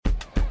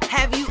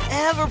Have you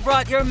ever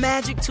brought your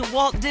magic to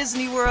Walt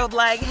Disney World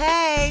like,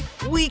 hey,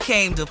 we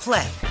came to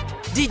play?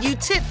 Did you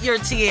tip your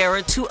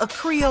tiara to a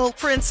Creole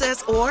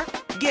princess or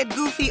get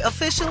goofy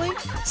officially?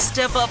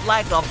 Step up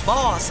like a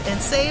boss and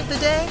save the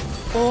day?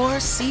 Or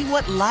see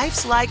what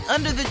life's like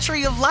under the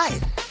tree of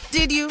life?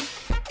 Did you?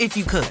 If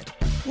you could.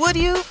 Would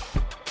you?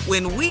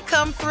 When we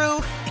come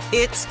through,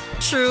 it's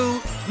true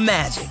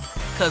magic.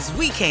 'Cause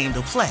we came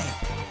to play.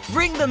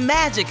 Bring the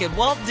magic at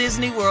Walt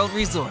Disney World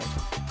Resort.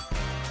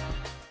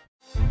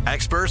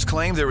 Experts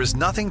claim there is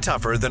nothing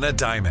tougher than a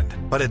diamond.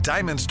 But at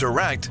Diamonds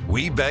Direct,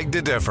 we beg to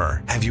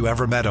differ. Have you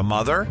ever met a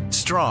mother?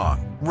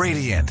 Strong,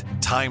 radiant,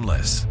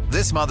 timeless.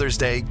 This Mother's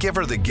Day, give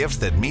her the gift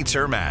that meets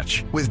her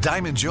match. With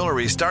diamond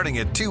jewelry starting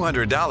at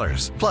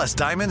 $200. Plus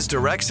Diamonds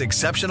Direct's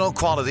exceptional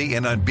quality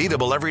and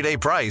unbeatable everyday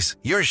price,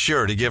 you're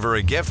sure to give her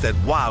a gift that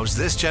wows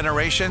this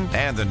generation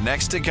and the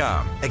next to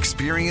come.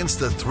 Experience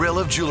the thrill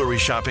of jewelry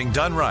shopping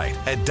done right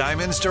at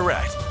Diamonds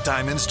Direct.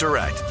 Diamonds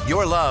Direct.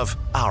 Your love,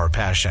 our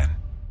passion.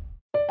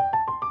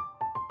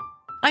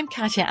 I'm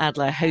Katya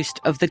Adler, host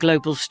of The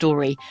Global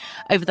Story.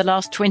 Over the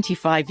last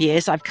 25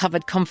 years, I've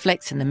covered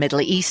conflicts in the Middle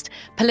East,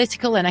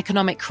 political and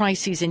economic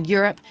crises in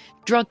Europe,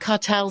 drug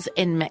cartels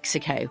in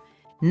Mexico.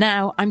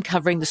 Now I'm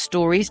covering the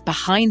stories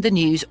behind the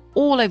news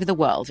all over the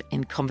world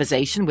in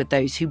conversation with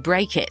those who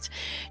break it.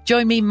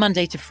 Join me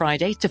Monday to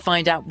Friday to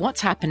find out what's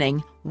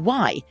happening,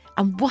 why,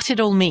 and what it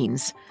all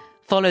means.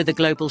 Follow The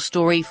Global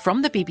Story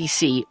from the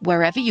BBC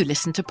wherever you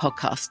listen to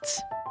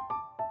podcasts.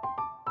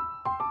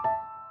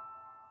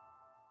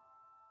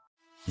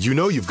 You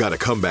know you've got a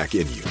comeback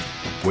in you.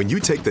 When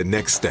you take the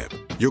next step,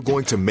 you're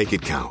going to make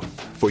it count.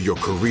 For your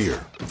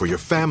career, for your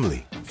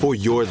family, for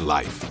your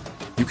life.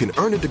 You can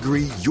earn a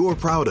degree you're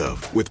proud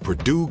of with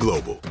Purdue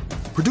Global.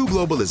 Purdue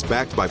Global is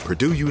backed by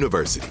Purdue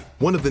University,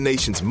 one of the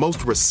nation's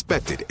most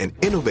respected and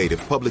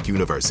innovative public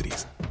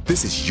universities.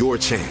 This is your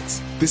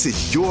chance. This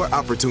is your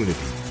opportunity.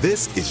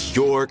 This is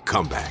your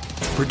comeback.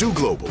 Purdue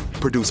Global,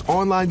 Purdue's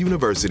online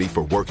university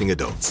for working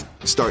adults.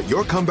 Start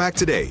your comeback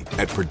today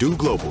at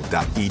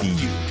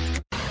purdueglobal.edu.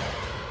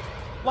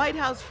 White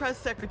House Press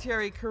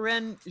Secretary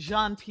Karine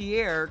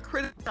Jean-Pierre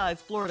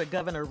criticized Florida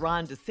Governor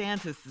Ron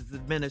DeSantis'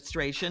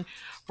 administration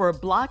for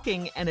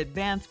blocking an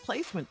advanced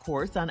placement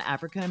course on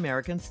African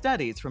American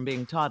studies from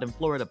being taught in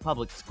Florida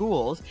public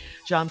schools.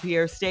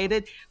 Jean-Pierre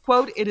stated,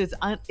 quote, "It is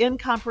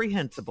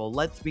incomprehensible.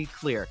 Let's be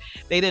clear.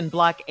 They didn't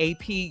block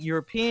AP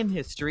European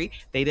history.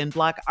 They didn't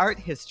block art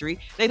history.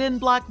 They didn't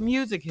block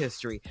music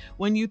history.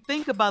 When you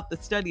think about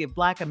the study of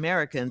Black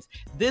Americans,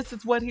 this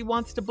is what he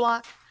wants to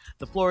block?"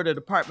 The Florida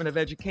Department of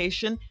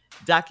Education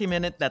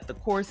documented that the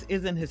course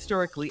isn't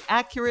historically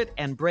accurate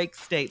and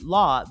breaks state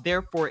law.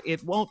 Therefore,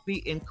 it won't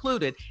be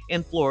included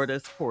in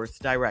Florida's course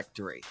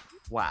directory.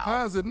 Wow.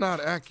 How is it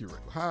not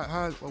accurate?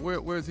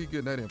 Where is he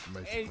getting that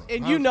information from?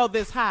 And you know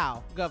this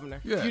how,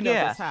 Governor. Yeah. You know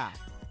this how.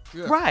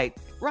 Yeah.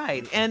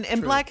 Right.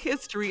 And Black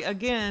history,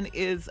 again,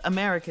 is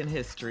American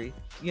history.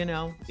 You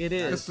know, it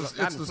is.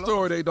 It's the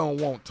story they don't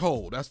want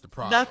told. That's the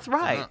problem. That's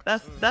right.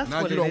 That's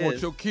now what it is. you don't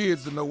want your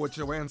kids to know what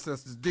your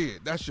ancestors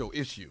did. That's your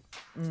issue.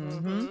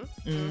 That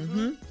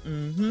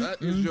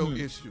is your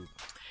issue.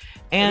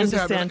 And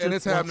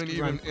it's happening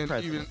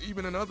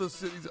even in other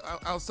cities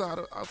outside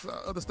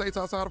other states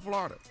outside of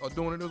Florida are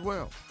doing it as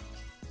well.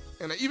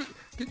 And even,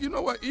 you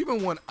know what?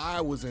 Even when I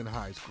was in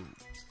high school,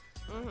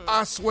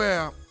 I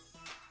swear,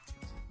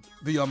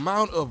 the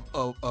amount of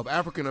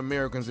African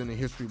Americans in the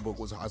history book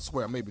was, I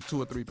swear, maybe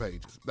 2 or 3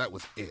 pages. That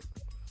was it.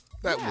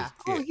 That was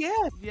it. Oh, yeah.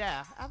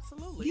 Yeah,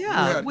 absolutely.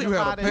 Yeah. You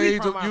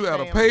had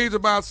a page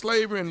about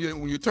slavery, and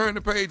when you turned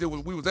the page,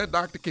 we was at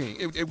Dr. King.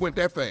 It went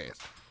that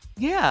fast.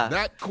 Yeah.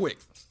 That quick.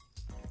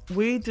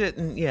 We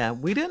didn't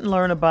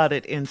learn about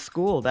it in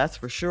school, that's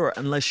for sure,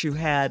 unless you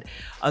had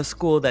a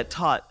school that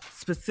taught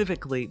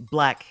specifically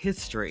Black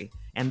history,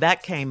 and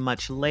that came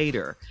much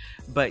later.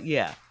 But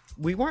yeah,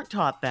 we weren't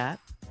taught that.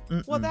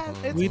 Well,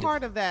 it's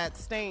part of that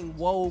staying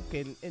woke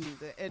in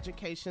the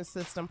education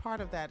system. Part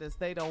of that is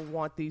they don't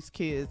want these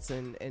kids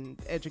and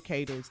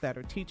educators that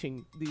are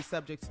teaching these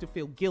subjects to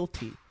feel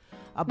guilty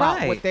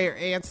about what their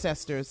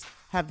ancestors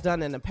have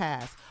done in the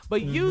past.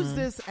 But use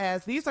this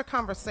as, these are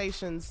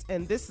conversations,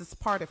 and this is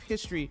part of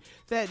history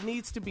that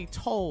needs to be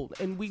told,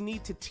 and we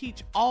need to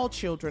teach all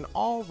children,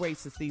 all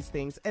races, these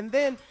things. And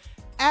then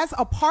as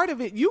a part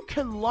of it, you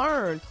can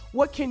learn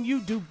what can you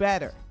do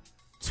better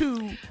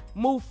to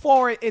move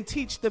forward and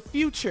teach the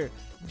future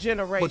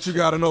generation. But you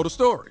got to know the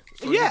story.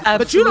 So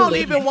but you don't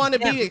even want to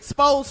be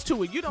exposed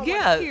to it. You don't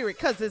want to hear it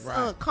because it's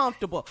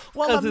uncomfortable.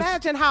 Well,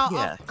 imagine how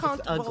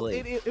uncomfortable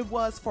it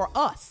was for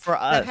us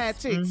that had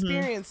to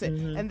experience it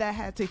and that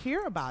had to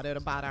hear about it,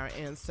 about our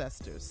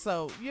ancestors.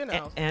 So, you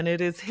know. And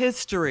it is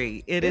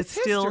history. It is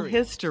still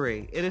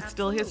history. It is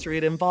still history.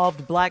 It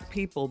involved Black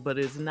people, but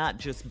it's not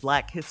just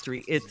Black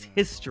history. It's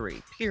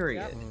history,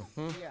 period.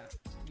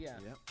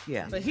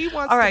 Yeah. But he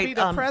wants to be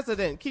the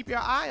president. Keep your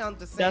eye on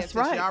DeSantis. That's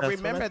right. Y'all That's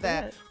remember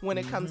that when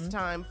it comes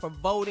time for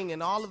voting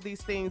and all of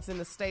these things in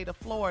the state of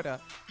Florida,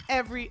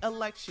 every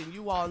election,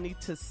 you all need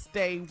to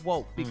stay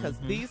woke because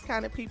these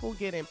kind of people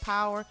get in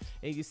power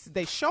and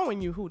they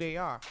showing you who they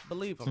are.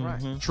 Believe them,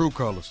 right? True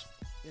colors.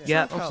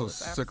 Yeah. I'm so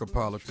sick of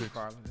politics.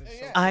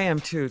 I am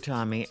too,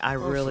 Tommy. I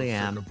really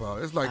am.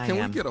 It's like,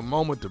 can we get a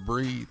moment to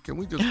breathe? Can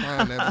we just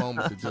find that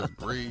moment to just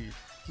breathe?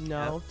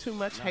 No, too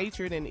much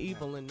hatred and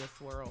evil in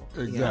this world.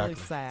 Exactly. It's really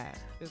sad.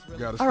 It's really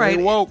gotta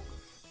stay woke.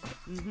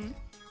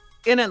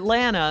 In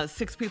Atlanta,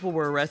 6 people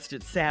were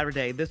arrested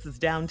Saturday. This is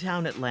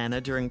downtown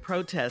Atlanta during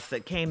protests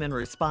that came in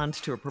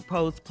response to a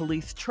proposed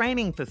police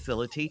training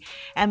facility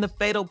and the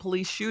fatal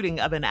police shooting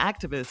of an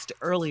activist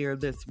earlier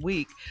this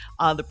week.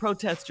 The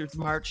protesters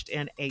marched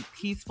in a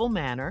peaceful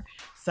manner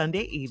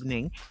Sunday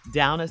evening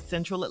down a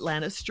central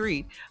Atlanta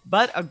street,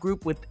 but a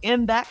group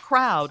within that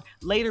crowd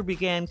later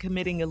began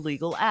committing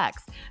illegal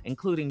acts,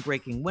 including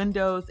breaking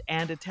windows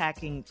and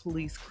attacking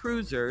police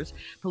cruisers.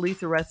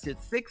 Police arrested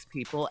 6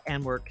 people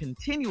and were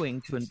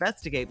continuing to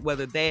investigate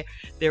whether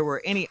there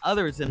were any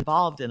others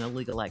involved in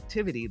illegal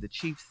activity. The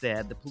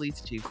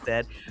police chief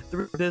said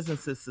 3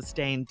 businesses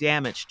sustained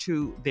damage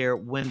to their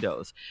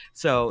windows.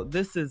 So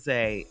this is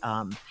a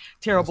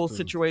terrible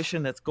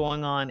situation that's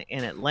going on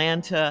in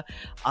Atlanta.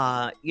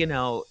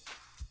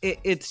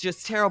 It's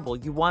just terrible.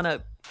 You want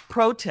to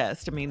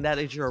protest. I mean, that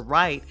is your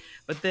right.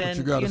 But then,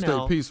 you got to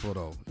stay peaceful,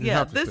 though.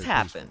 This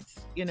happens.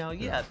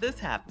 This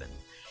happens.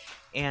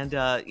 And,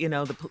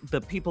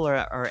 the people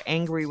are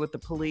angry with the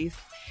police.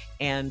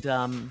 And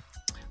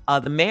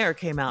the mayor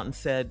came out and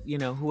said,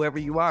 whoever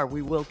you are,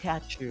 we will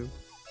catch you.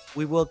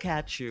 We will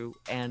catch you,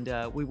 and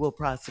we will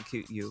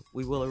prosecute you.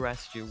 We will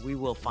arrest you. We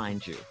will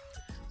find you.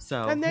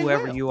 So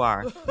whoever you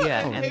are,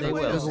 and they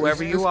will.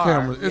 Whoever you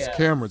are, it's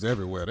cameras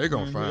everywhere. They're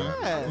gonna find.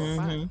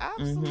 Yes,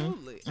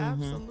 absolutely.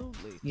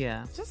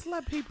 Yeah. Just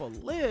let people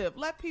live.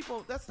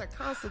 That's their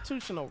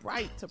constitutional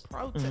right to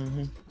protest.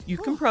 You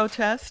can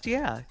protest.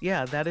 Yeah,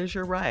 that is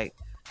your right.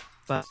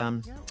 But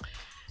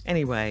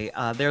anyway,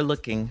 they're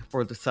looking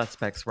for the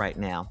suspects right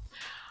now.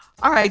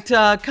 All right,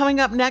 coming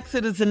up next,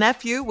 it is the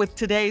nephew with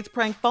today's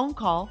prank phone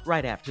call.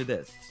 Right after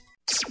this,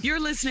 you're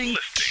listening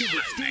to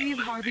the Steve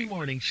Harvey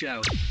Morning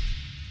Show.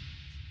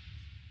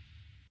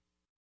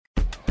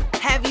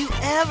 Have you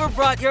ever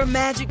brought your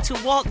magic to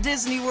Walt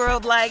Disney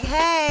World like,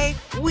 hey,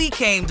 we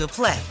came to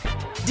play?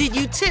 Did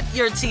you tip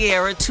your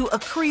tiara to a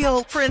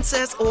Creole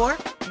princess or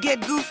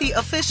get goofy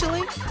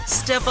officially?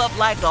 Step up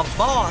like a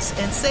boss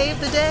and save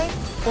the day?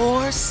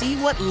 Or see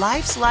what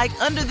life's like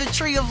under the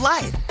tree of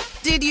life?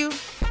 Did you?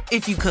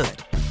 If you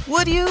could.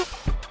 Would you?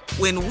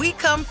 When we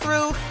come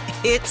through,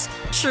 it's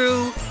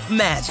true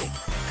magic.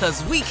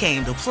 'Cause we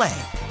came to play.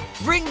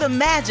 Bring the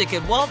magic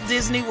at Walt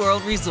Disney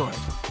World Resort.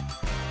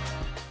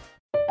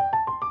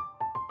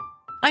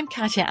 I'm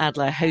Katya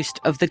Adler, host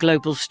of The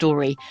Global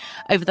Story.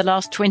 Over the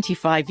last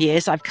 25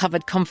 years, I've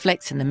covered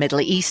conflicts in the Middle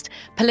East,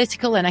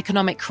 political and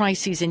economic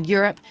crises in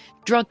Europe,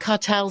 drug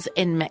cartels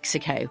in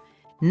Mexico.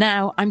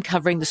 Now I'm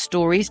covering the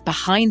stories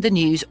behind the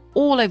news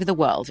all over the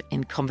world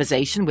in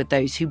conversation with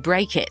those who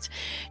break it.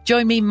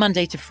 Join me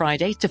Monday to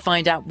Friday to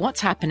find out what's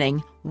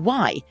happening,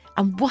 why,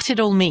 and what it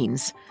all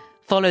means.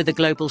 Follow The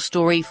Global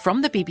Story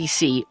from the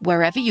BBC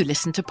wherever you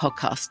listen to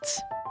podcasts.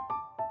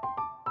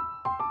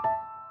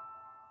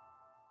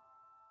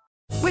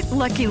 With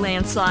Lucky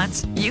Land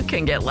Slots, you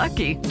can get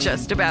lucky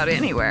just about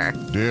anywhere.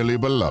 Dearly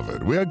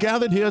beloved, we are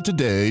gathered here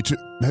today to...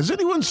 Has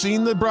anyone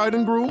seen the bride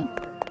and groom?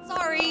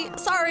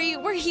 Sorry,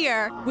 we're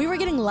here. We were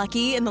getting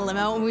lucky in the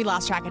limo and we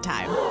lost track of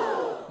time.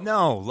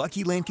 No,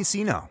 Lucky Land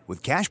Casino,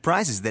 with cash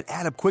prizes that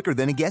add up quicker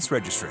than a guest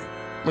registry.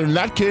 In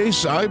that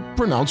case, I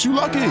pronounce you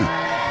lucky.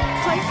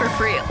 Play for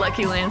free at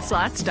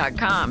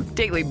LuckyLandSlots.com.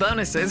 Daily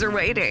bonuses are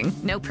waiting.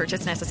 No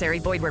purchase necessary.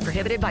 Void where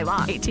prohibited by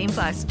law.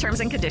 18+. Terms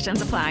and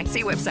conditions apply.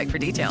 See website for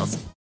details.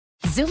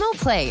 Xumo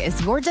Play is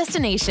your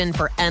destination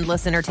for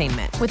endless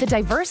entertainment. With a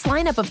diverse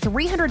lineup of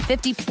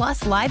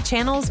 350-plus live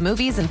channels,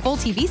 movies, and full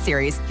TV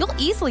series, you'll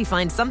easily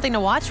find something to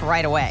watch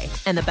right away.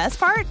 And the best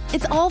part?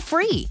 It's all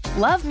free.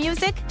 Love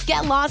music?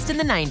 Get lost in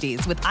the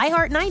 90s with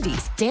iHeart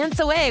 90s.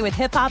 Dance away with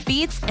hip-hop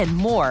beats and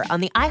more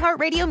on the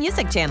iHeartRadio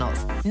music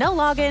channels. No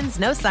logins,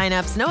 no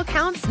signups, no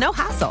accounts, no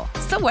hassle.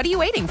 So what are you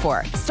waiting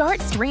for?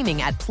 Start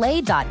streaming at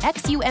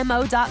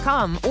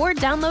play.xumo.com or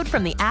download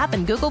from the app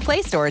and Google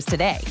Play stores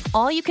today.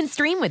 All you can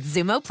stream with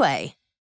Xumo Play.